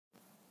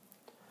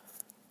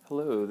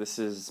Hello, this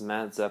is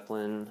Matt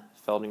Zeppelin,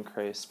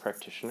 Feldenkrais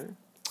practitioner,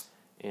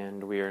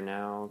 and we are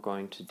now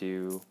going to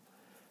do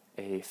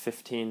a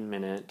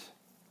 15-minute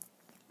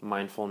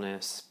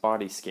mindfulness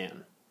body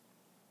scan.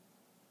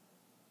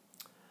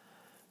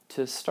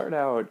 To start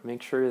out,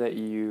 make sure that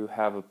you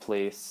have a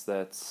place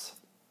that's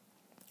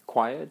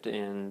quiet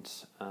and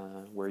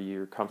where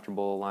you're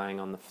comfortable lying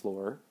on the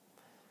floor.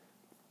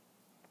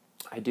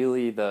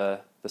 Ideally,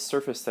 the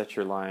surface that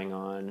you're lying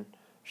on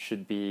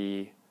should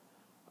be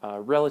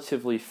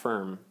relatively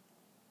firm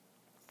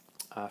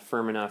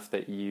enough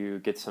that you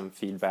get some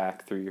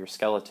feedback through your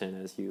skeleton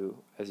as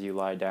you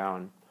lie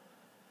down.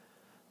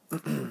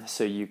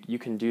 So you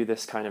can do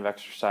this kind of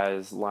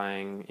exercise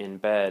lying in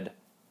bed,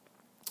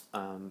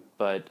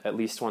 but at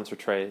least once or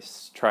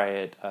twice try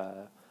it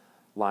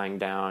lying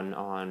down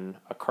on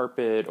a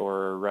carpet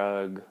or a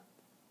rug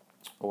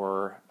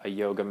or a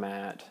yoga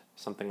mat,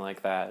 something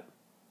like that.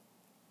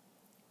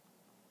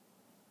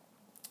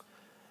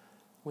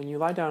 When you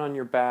lie down on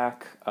your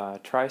back,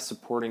 try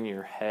supporting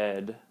your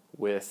head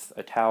with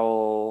a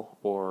towel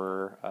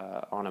or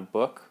on a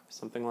book,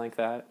 something like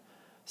that.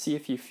 See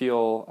if you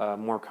feel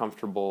more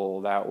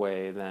comfortable that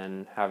way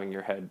than having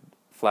your head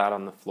flat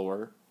on the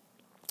floor.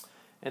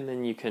 And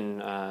then you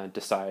can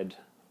decide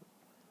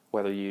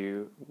whether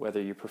you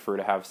prefer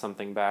to have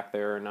something back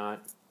there or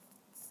not.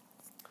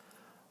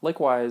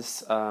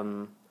 Likewise,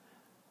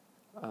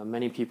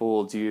 many people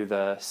will do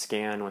the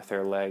scan with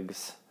their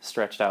legs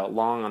stretched out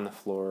long on the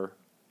floor.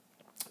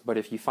 But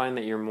if you find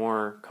that you're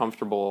more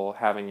comfortable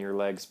having your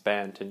legs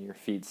bent and your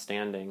feet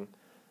standing,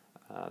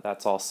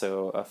 that's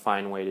also a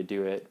fine way to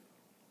do it.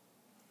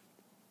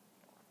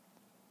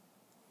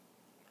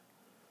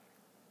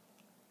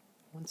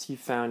 Once you've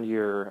found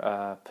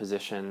your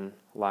position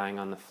lying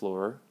on the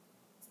floor,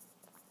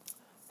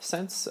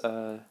 sense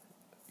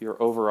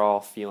your overall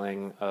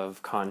feeling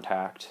of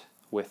contact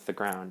with the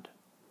ground.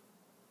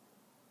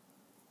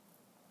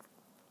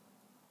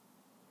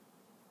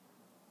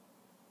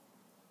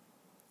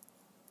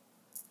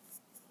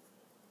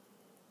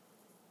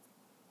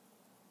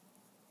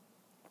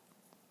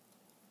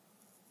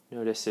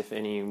 Notice if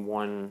any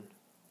one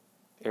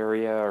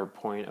area or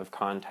point of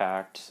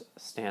contact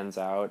stands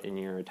out in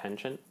your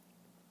attention.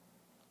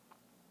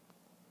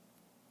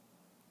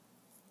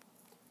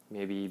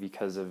 Maybe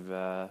because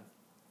of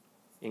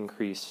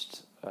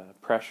increased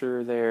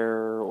pressure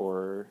there,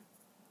 or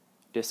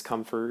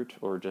discomfort,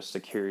 or just a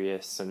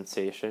curious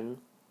sensation.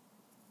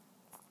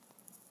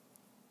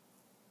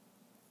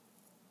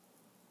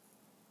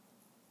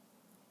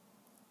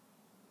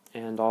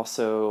 And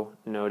also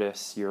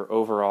notice your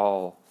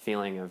overall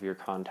feeling of your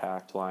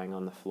contact lying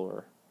on the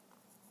floor.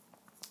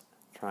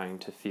 Trying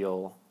to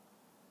feel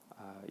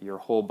your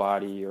whole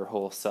body, your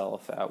whole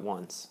self at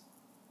once.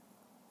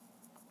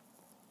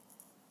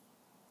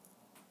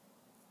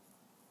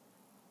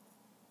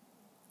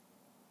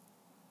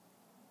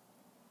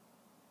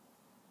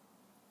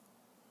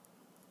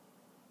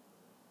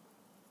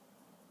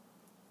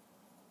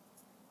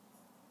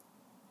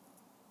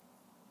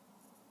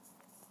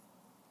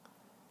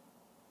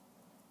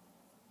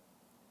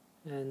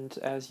 And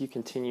as you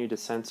continue to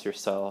sense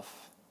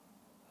yourself,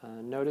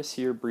 notice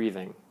your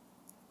breathing.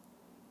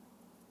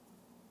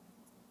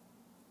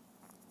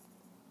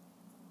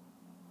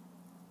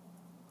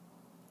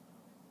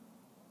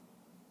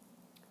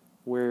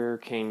 Where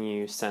can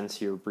you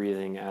sense your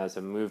breathing as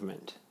a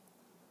movement?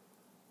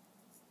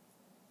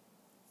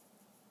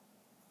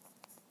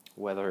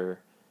 Whether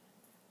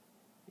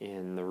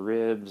in the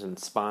ribs and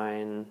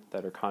spine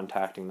that are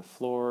contacting the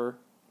floor,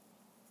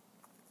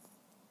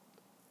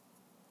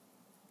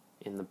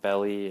 in the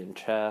belly and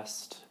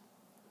chest,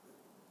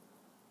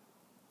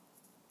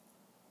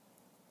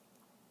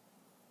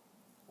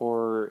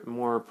 or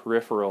more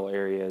peripheral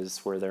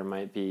areas where there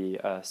might be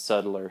a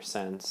subtler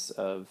sense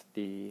of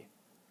the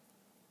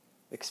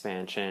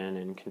expansion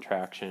and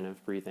contraction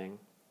of breathing.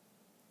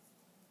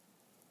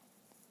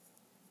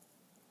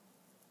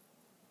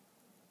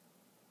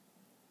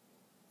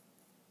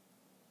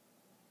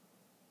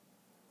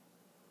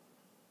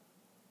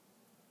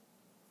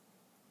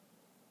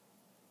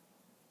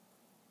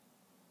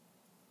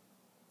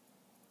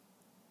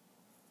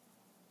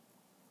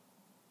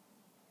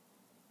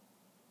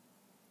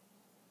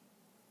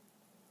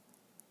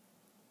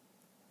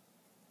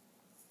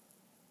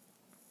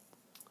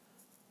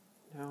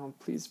 Now,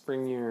 please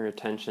bring your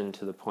attention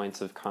to the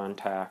points of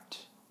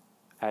contact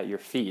at your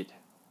feet.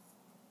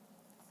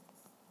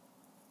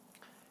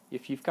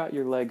 If you've got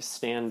your legs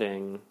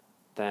standing,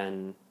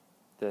 then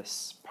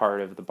this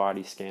part of the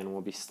body scan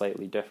will be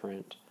slightly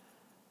different.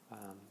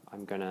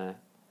 I'm going to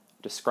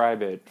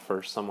describe it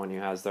for someone who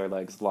has their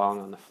legs long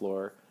on the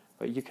floor,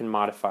 but you can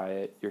modify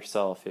it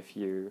yourself if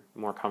you're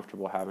more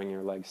comfortable having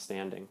your legs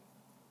standing.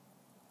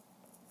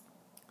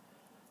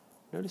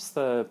 Notice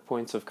the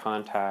points of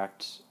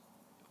contact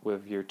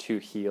with your two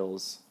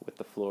heels with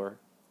the floor.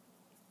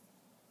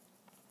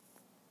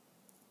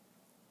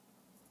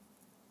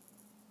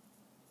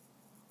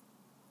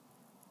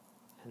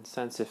 And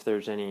sense if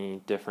there's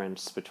any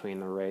difference between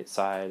the right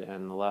side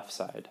and the left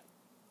side.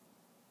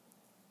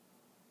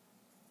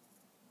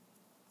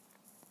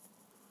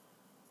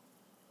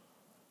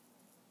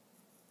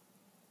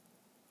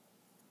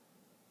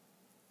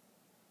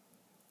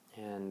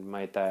 And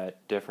might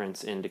that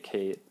difference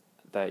indicate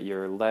that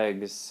your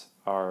legs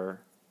are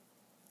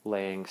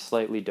laying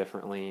slightly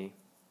differently,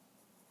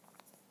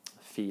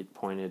 feet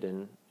pointed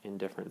in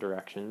different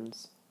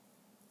directions,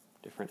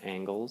 different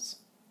angles?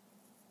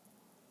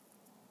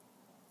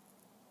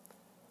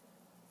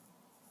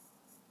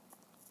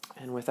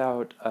 And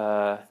without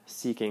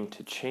seeking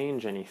to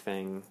change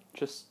anything,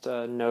 just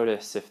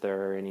notice if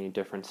there are any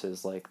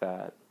differences like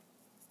that.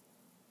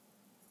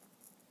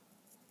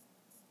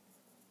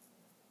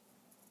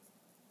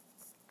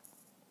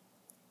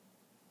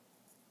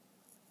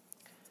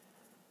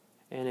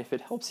 And if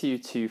it helps you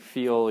to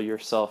feel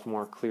yourself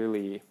more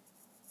clearly,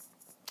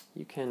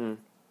 you can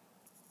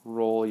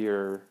roll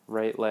your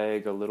right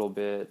leg a little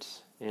bit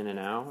in and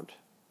out.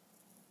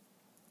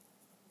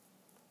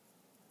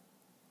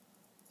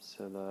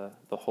 So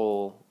the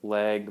whole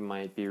leg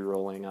might be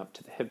rolling up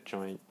to the hip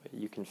joint, but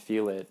you can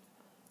feel it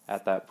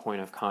at that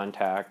point of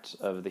contact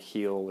of the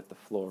heel with the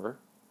floor.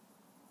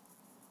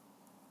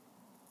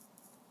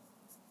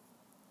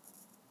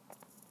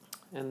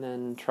 And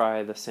then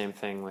try the same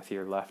thing with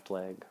your left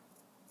leg.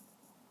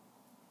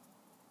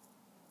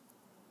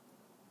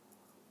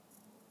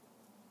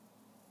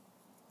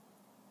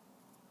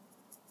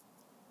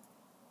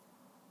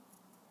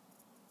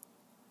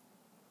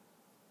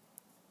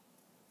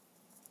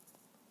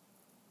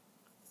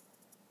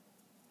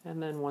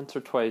 And then once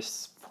or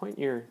twice, point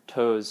your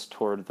toes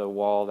toward the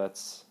wall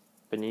that's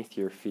beneath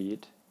your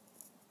feet,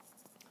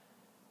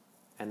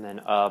 and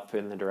then up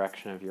in the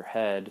direction of your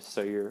head,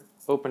 so you're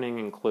opening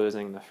and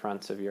closing the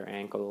fronts of your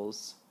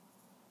ankles.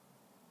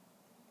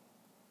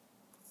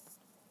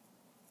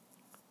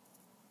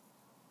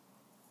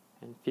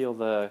 And feel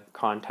the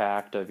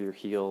contact of your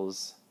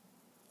heels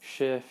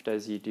shift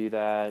as you do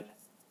that.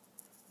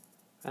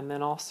 And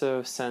then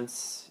also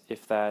sense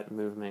if that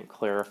movement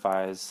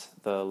clarifies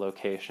the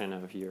location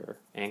of your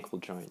ankle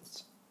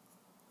joints.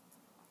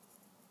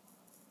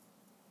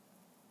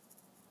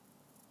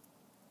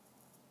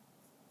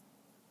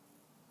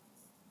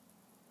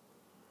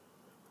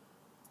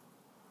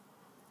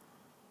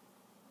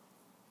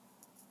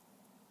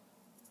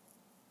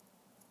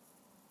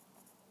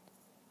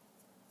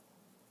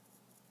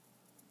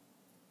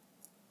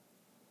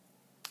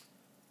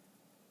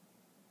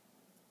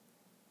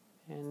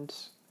 And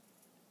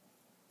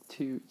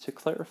to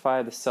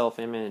clarify the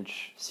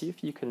self-image, see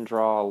if you can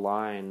draw a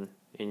line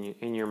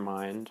in your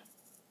mind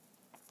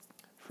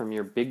from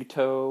your big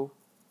toe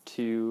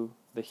to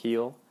the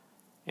heel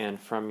and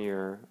from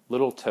your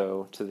little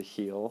toe to the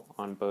heel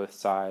on both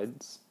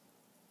sides.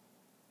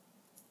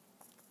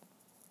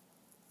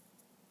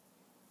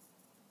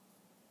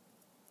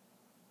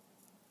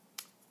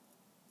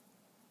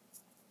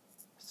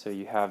 So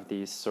you have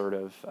these sort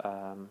of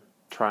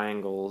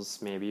triangles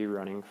maybe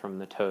running from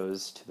the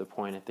toes to the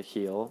point at the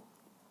heel.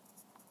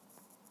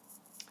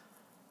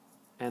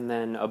 And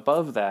then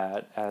above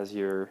that, as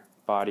your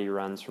body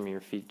runs from your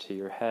feet to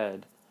your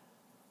head,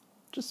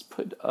 just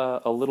put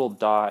a little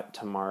dot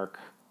to mark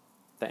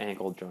the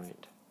ankle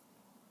joint.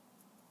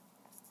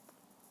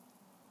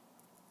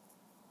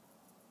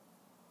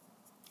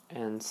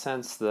 And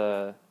sense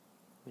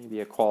maybe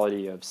a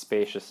quality of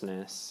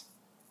spaciousness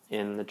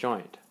in the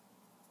joint.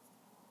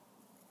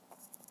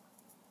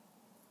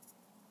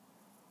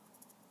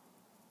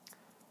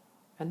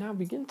 And now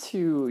begin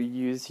to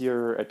use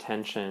your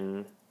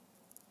attention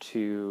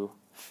to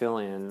fill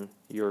in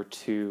your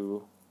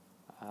two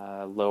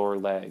lower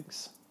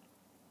legs.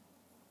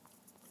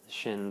 The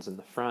shins in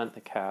the front, the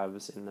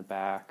calves in the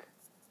back.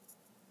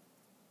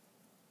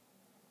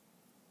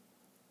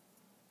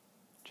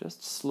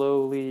 Just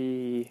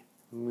slowly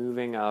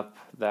moving up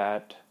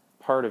that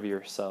part of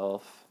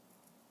yourself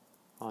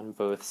on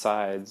both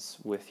sides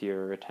with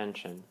your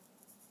attention.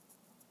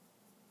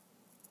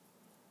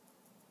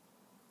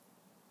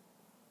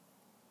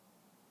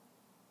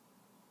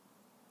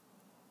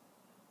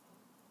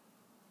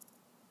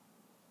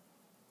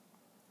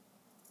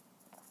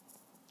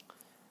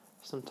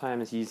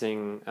 Sometimes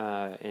using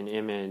an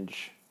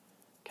image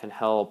can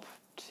help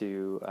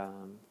to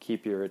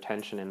keep your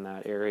attention in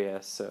that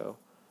area. So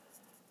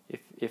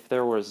if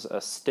there was a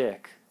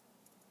stick,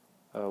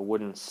 a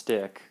wooden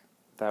stick,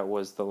 that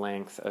was the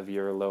length of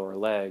your lower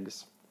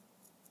legs,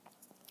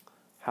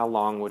 how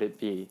long would it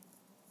be?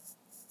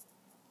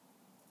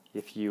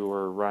 If you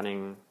were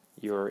running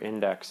your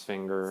index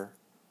finger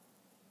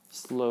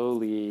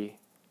slowly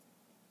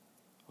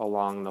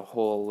along the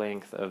whole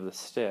length of the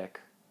stick,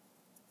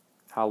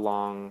 how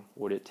long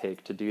would it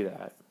take to do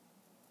that?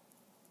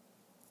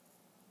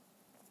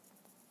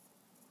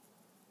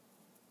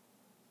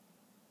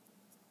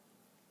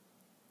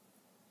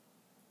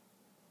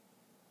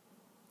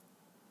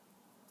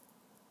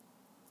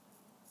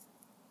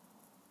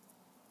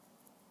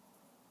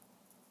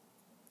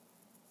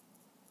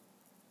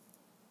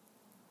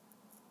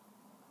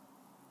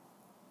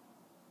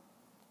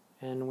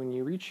 And when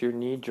you reach your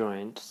knee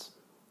joints,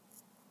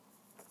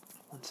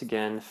 once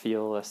again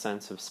feel a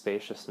sense of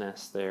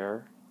spaciousness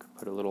there.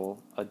 Put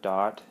a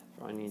dot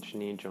on each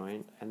knee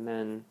joint, and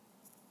then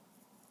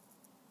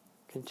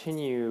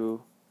continue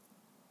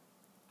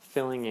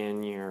filling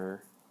in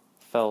your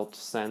felt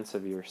sense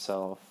of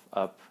yourself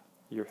up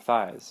your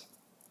thighs.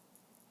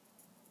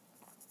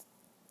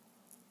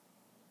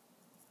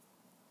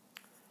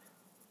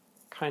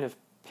 Kind of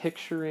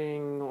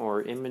picturing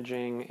or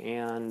imaging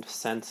and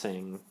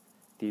sensing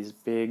these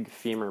big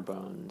femur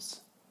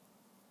bones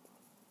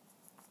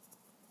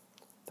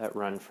that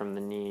run from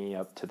the knee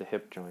up to the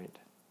hip joint.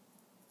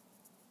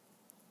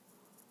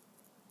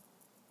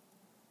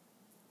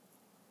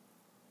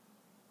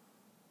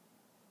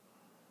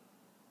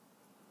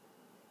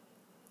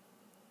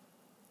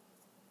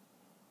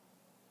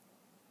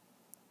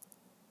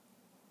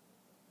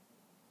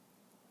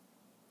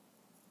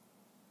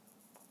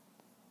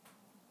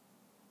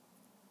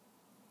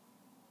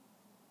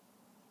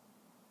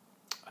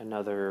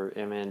 Another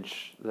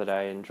image that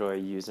I enjoy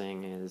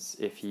using is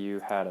if you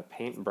had a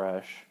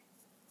paintbrush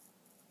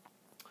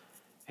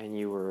and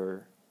you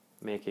were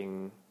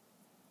making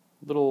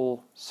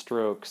little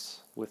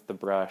strokes with the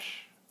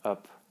brush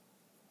up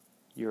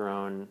your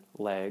own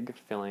leg,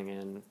 filling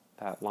in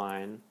that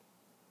line.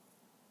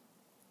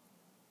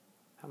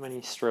 How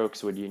many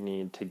strokes would you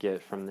need to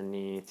get from the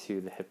knee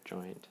to the hip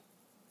joint?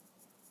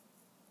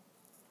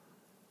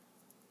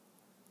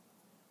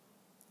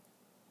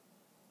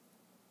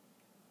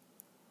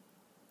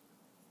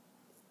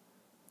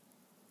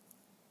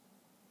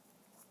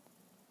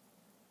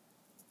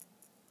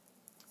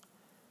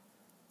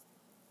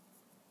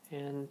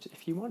 And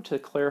if you want to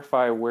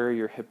clarify where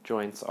your hip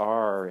joints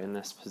are in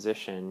this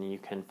position, you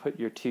can put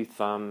your two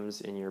thumbs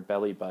in your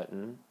belly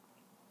button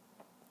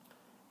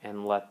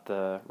and let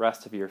the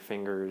rest of your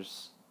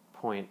fingers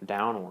point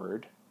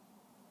downward,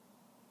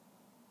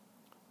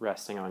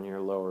 resting on your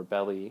lower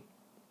belly.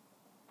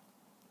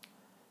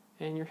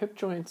 And your hip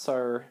joints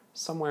are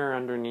somewhere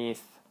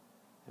underneath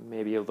and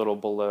maybe a little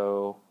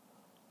below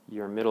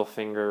your middle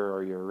finger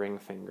or your ring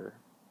finger.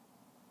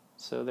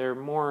 So they're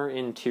more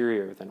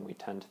interior than we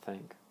tend to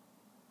think.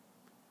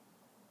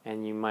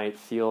 And you might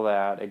feel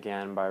that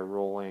again by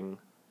rolling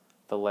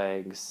the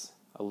legs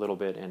a little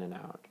bit in and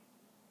out.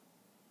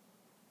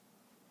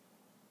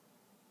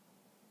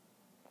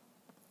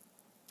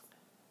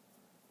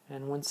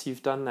 And once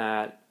you've done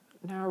that,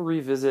 now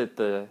revisit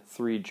the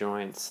three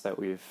joints that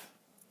we've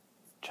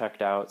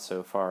checked out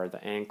so far,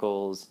 the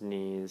ankles,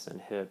 knees, and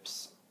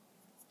hips.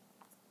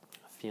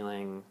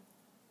 Feeling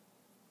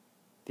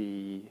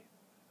the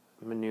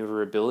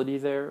maneuverability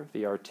there,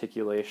 the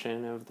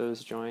articulation of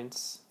those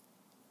joints,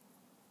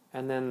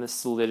 and then the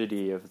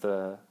solidity of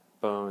the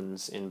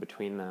bones in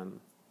between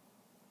them.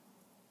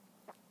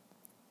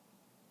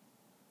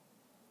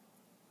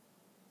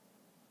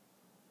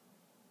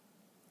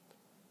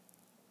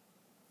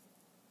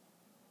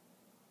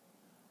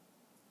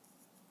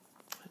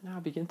 Now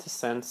begin to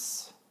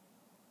sense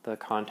the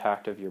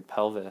contact of your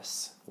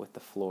pelvis with the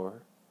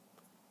floor.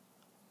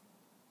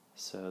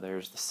 So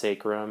there's the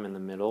sacrum in the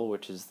middle,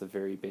 which is the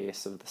very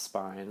base of the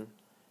spine,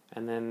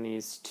 and then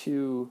these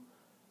two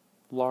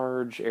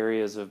large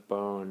areas of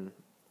bone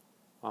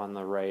on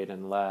the right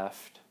and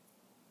left.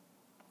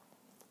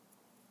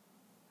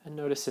 And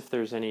notice if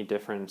there's any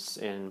difference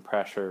in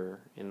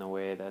pressure in the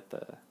way that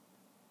the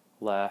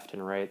left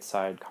and right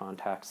side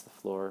contacts the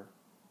floor.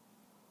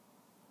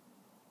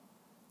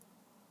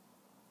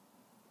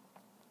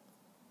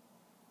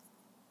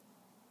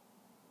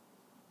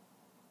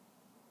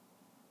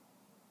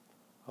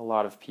 A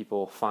lot of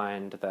people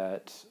find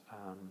that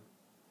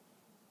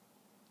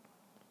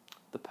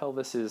the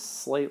pelvis is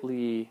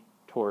slightly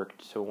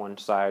torqued to one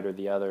side or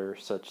the other,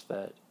 such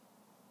that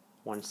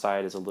one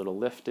side is a little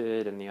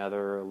lifted and the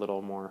other a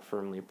little more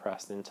firmly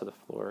pressed into the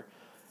floor.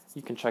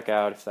 You can check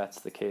out if that's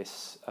the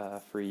case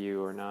for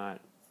you or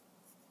not.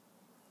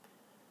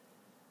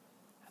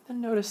 And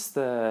then notice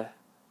the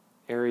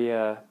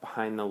area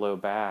behind the low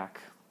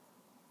back.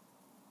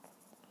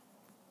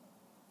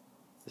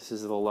 This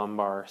is the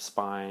lumbar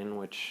spine,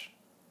 which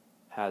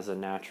has a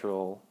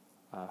natural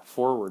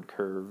forward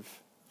curve,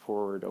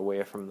 forward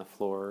away from the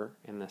floor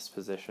in this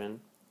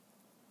position.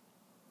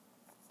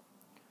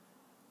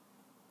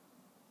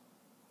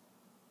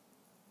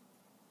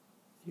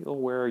 Feel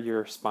where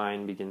your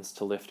spine begins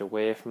to lift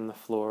away from the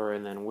floor,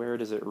 and then where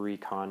does it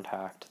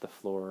recontact the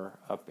floor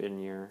up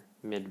in your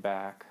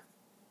mid-back.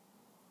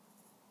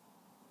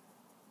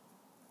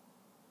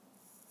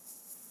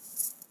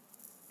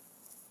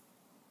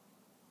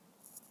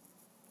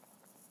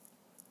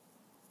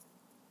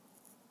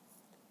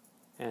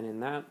 And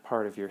in that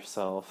part of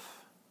yourself,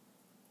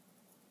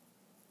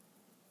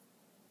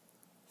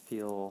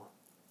 feel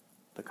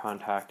the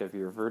contact of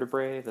your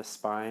vertebrae, the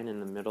spine in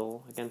the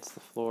middle against the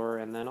floor,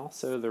 and then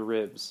also the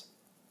ribs.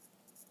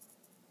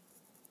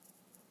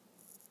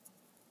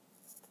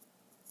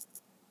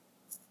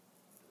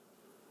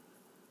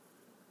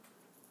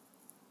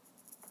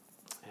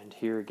 And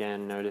here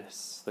again,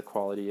 notice the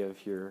quality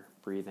of your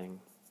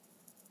breathing.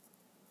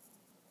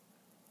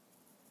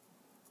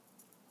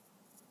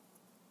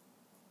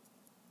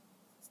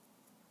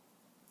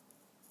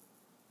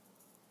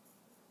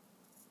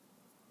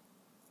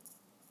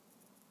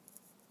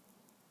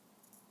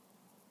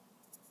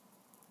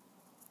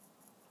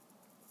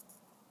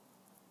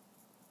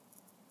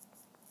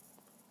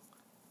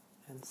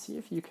 And see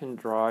if you can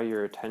draw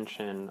your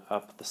attention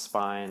up the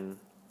spine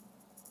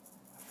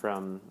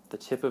from the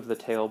tip of the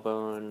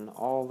tailbone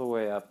all the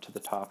way up to the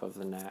top of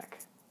the neck.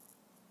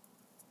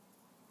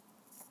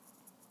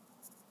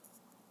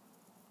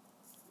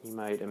 You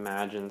might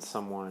imagine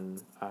someone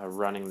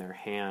running their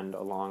hand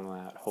along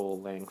that whole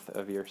length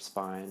of your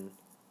spine,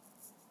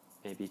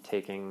 maybe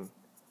taking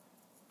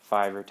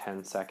 5 or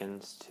 10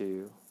 seconds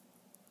to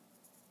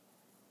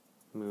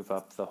move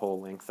up the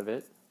whole length of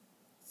it.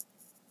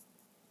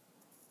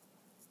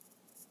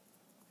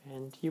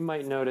 And you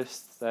might notice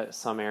that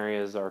some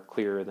areas are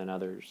clearer than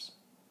others.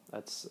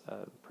 That's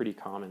pretty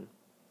common.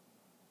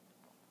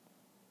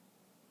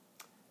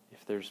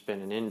 If there's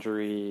been an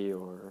injury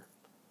or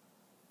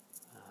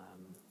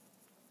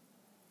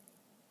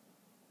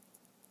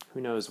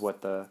who knows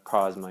what the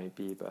cause might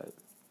be, but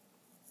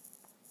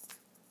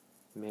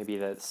maybe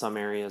that some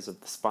areas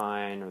of the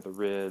spine or the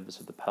ribs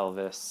or the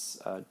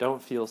pelvis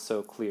don't feel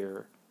so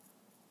clear,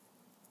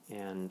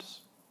 and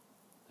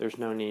there's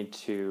no need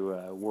to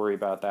worry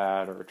about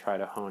that or try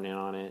to hone in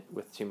on it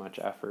with too much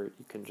effort.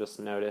 You can just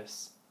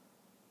notice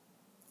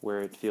where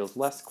it feels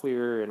less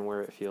clear and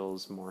where it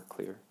feels more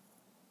clear.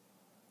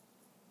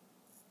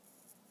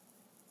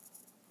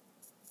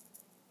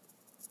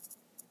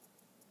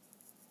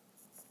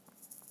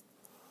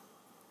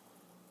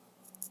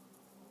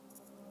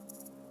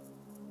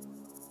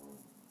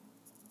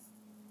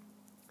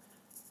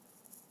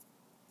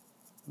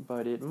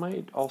 But it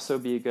might also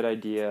be a good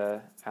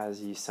idea, as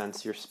you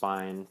sense your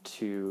spine,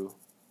 to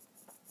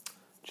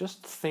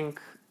just think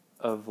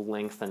of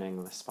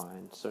lengthening the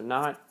spine. So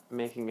not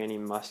making any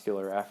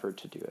muscular effort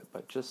to do it,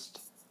 but just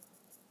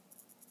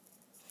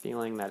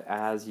feeling that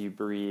as you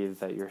breathe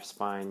that your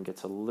spine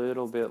gets a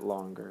little bit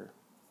longer,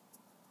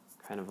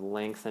 kind of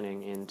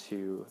lengthening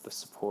into the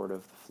support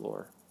of the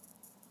floor.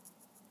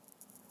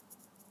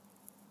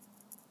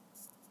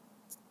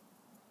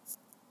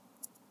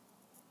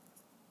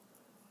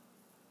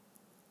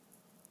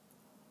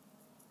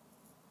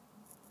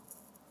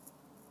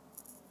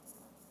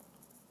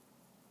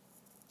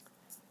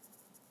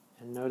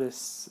 And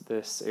notice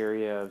this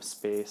area of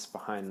space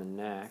behind the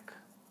neck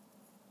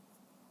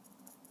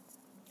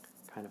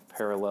kind of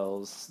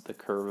parallels the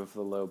curve of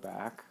the low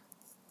back.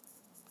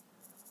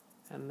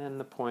 And then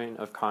the point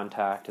of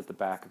contact at the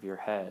back of your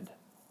head.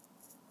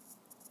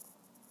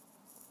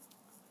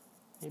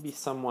 Maybe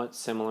somewhat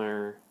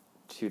similar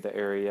to the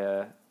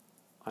area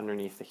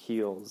underneath the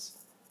heels.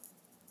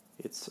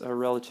 It's a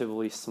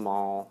relatively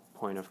small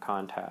point of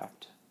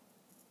contact.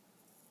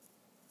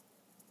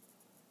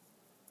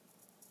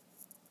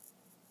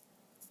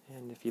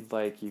 And if you'd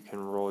like, you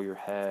can roll your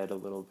head a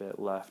little bit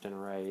left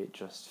and right,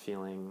 just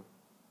feeling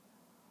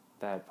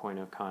that point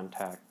of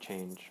contact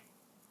change.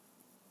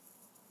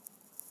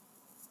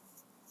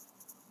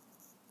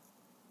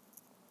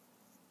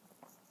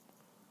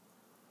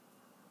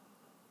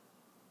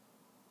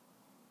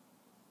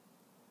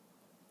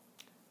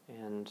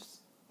 And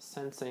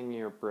sensing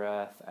your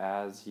breath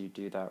as you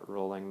do that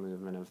rolling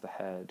movement of the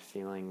head,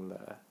 feeling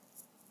the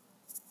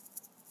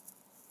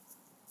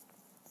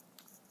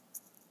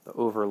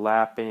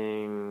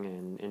overlapping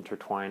and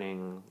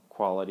intertwining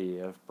quality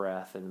of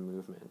breath and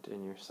movement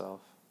in yourself.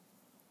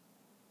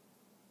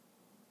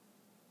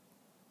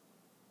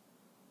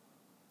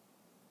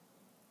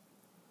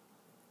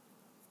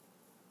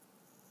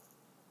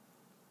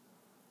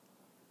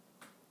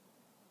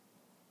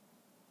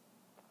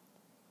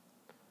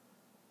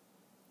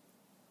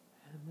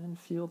 And then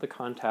feel the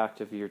contact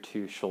of your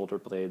two shoulder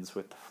blades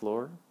with the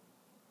floor.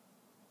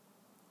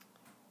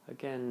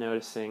 Again,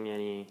 noticing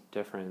any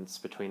difference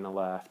between the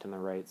left and the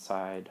right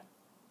side.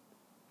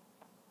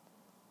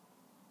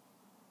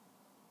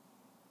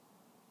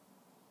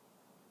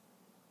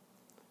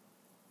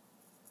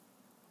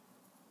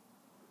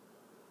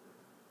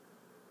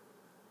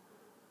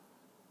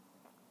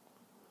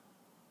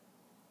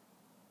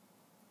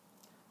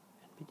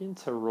 And begin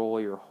to roll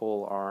your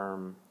whole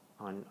arm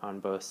on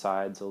both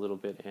sides a little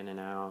bit in and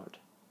out.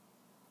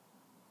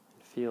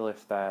 And feel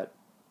if that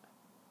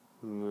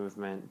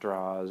movement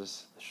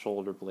draws the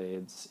shoulder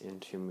blades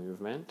into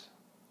movement.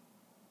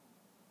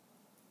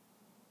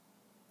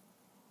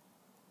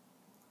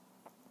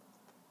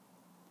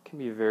 It can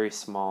be very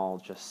small,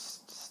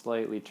 just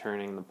slightly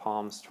turning the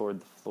palms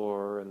toward the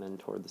floor and then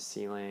toward the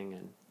ceiling,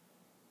 and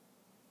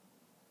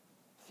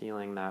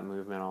feeling that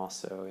movement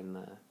also in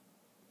the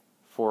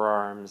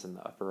forearms and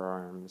the upper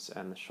arms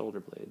and the shoulder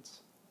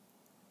blades.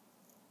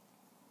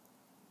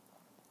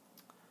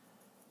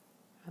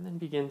 And then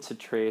begin to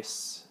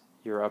trace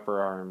your upper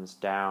arms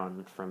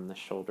down from the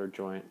shoulder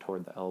joint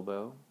toward the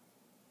elbow.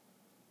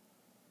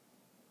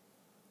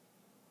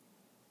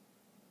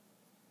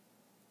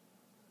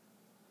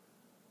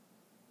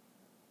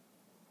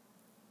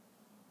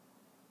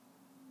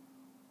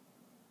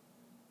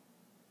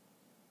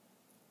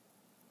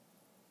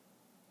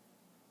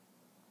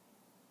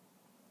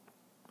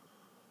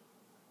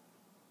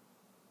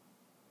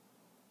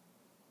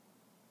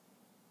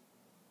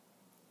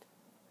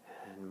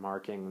 And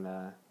marking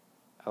the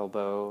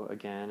elbow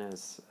again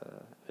as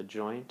a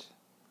joint,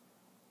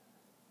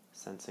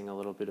 sensing a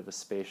little bit of a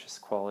spacious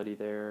quality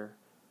there,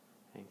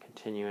 and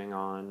continuing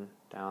on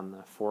down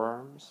the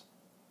forearms.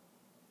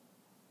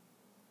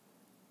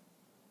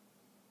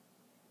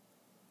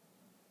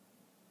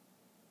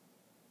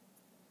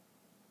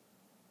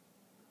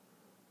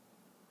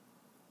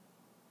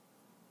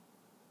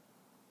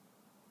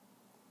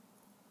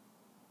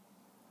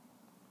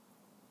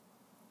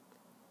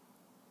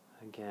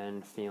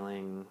 Again,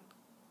 feeling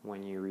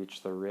when you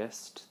reach the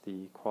wrist,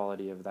 the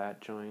quality of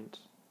that joint.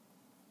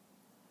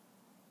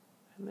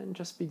 And then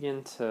just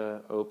begin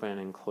to open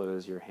and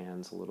close your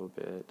hands a little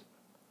bit,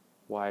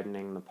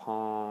 widening the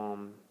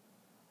palm,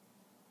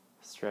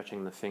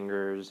 stretching the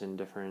fingers in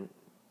different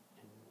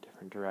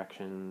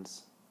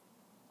directions,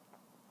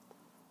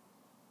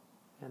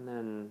 and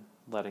then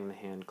letting the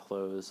hand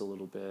close a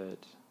little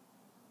bit.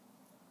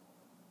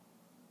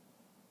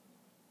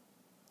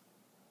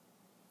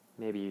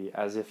 Maybe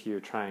as if you're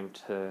trying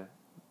to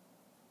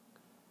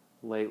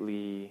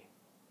lightly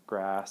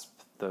grasp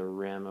the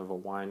rim of a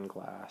wine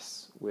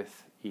glass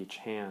with each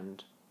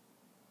hand,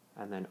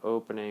 and then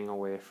opening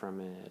away from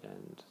it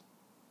and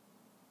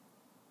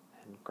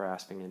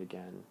grasping it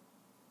again.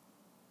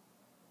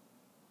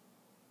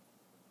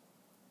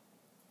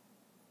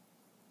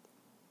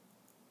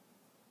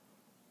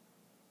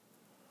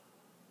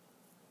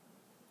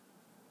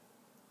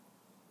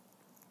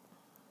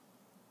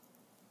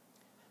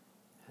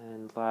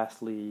 And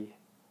lastly,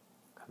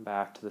 come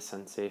back to the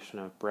sensation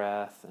of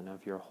breath and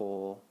of your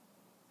whole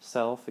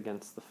self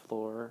against the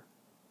floor.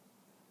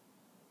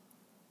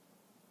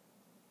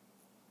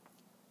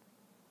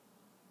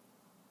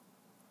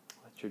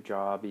 Let your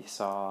jaw be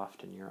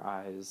soft and your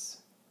eyes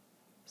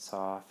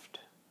soft,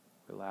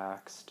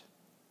 relaxed.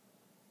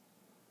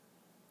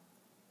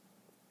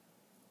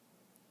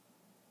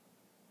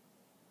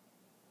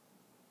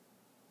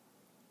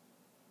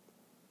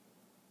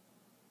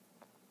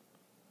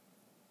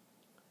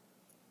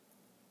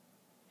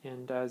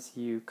 And as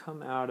you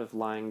come out of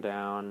lying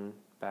down,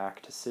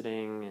 back to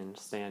sitting and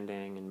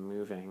standing and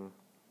moving,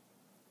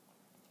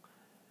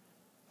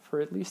 for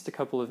at least a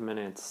couple of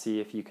minutes, see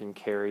if you can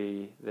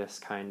carry this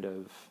kind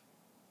of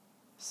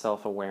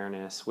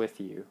self-awareness with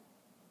you.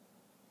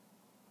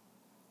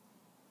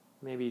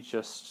 Maybe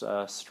just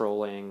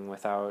strolling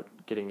without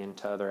getting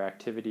into other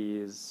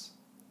activities,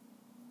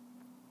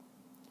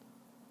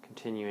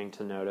 continuing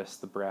to notice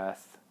the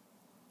breath,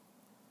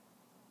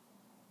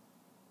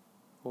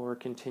 or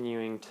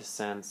continuing to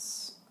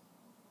sense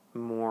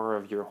more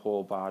of your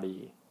whole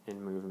body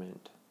in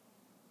movement.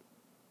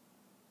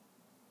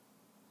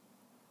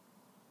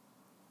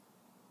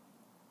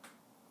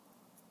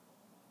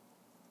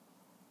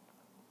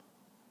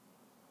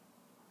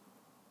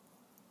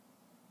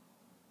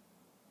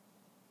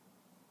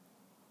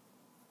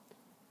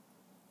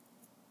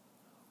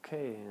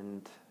 Okay,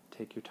 and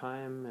take your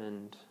time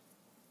and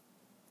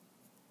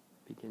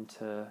begin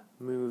to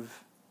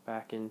move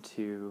back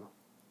into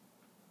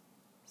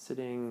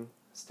sitting,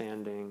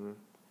 standing,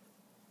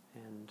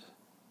 and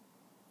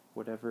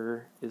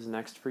whatever is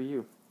next for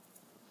you.